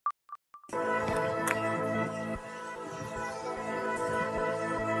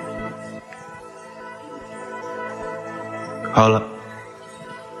Hold up.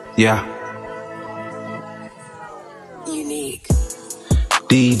 Yeah. Unique.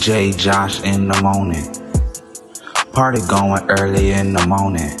 DJ Josh in the morning. Party going early in the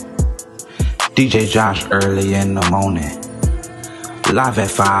morning. DJ Josh early in the morning. Live at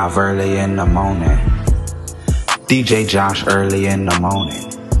 5 early in the morning. DJ Josh early in the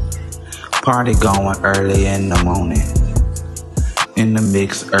morning. Party going early in the morning. In the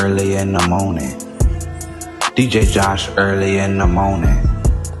mix early in the morning. DJ Josh early in the morning.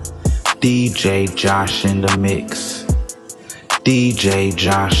 DJ Josh in the mix. DJ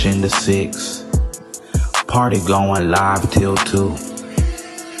Josh in the 6. Party going live till 2.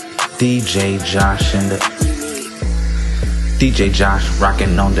 DJ Josh in the DJ Josh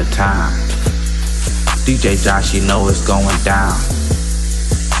rocking on the time. DJ Josh, you know it's going down.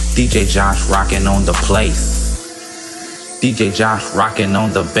 DJ Josh rocking on the place. DJ Josh rocking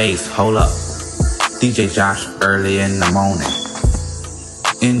on the bass. Hold up. DJ Josh early in the morning.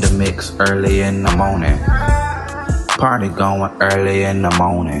 In the mix early in the morning. Party going early in the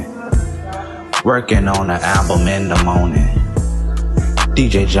morning. Working on the album in the morning.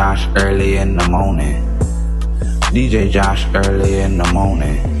 DJ Josh early in the morning. DJ Josh early in the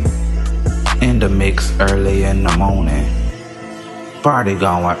morning. In the mix early in the morning. Party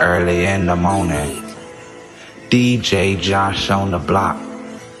going early in the morning. DJ Josh on the block.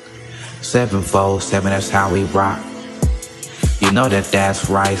 747, that's how we rock. You know that's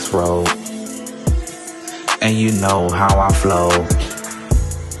Rice Road. And you know how I flow.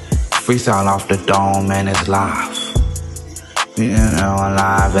 Freestyle off the dome and it's live. You know,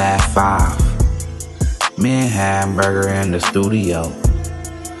 live at 5. Me and Hamburger in the studio.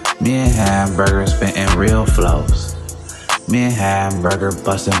 Me and Hamburger spitting real flows. Me and Hamburger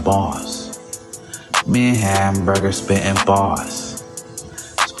busting bars. Me and Hamburger spitting bars.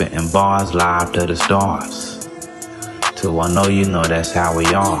 Spitting bars live to the stars. 210, you know that's how we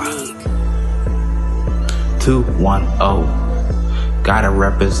are. 210. Gotta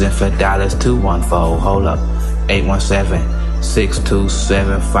represent for Dallas. 214. Hold up.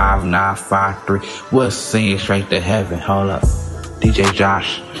 817-627-5953. We'll sing it straight to heaven. Hold up. DJ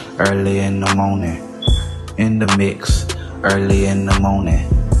Josh early in the morning. In the mix early in the morning.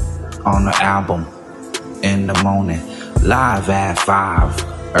 On the album in the morning. Live at 5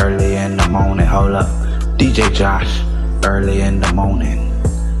 early in the morning. Hold up. DJ Josh early in the morning.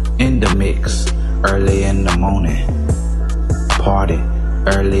 In the mix early in the morning. Party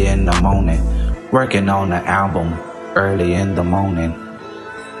early in the morning. Working on the album early in the morning.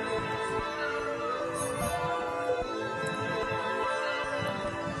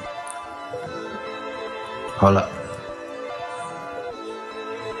 Hold up.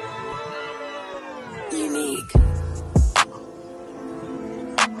 Unique.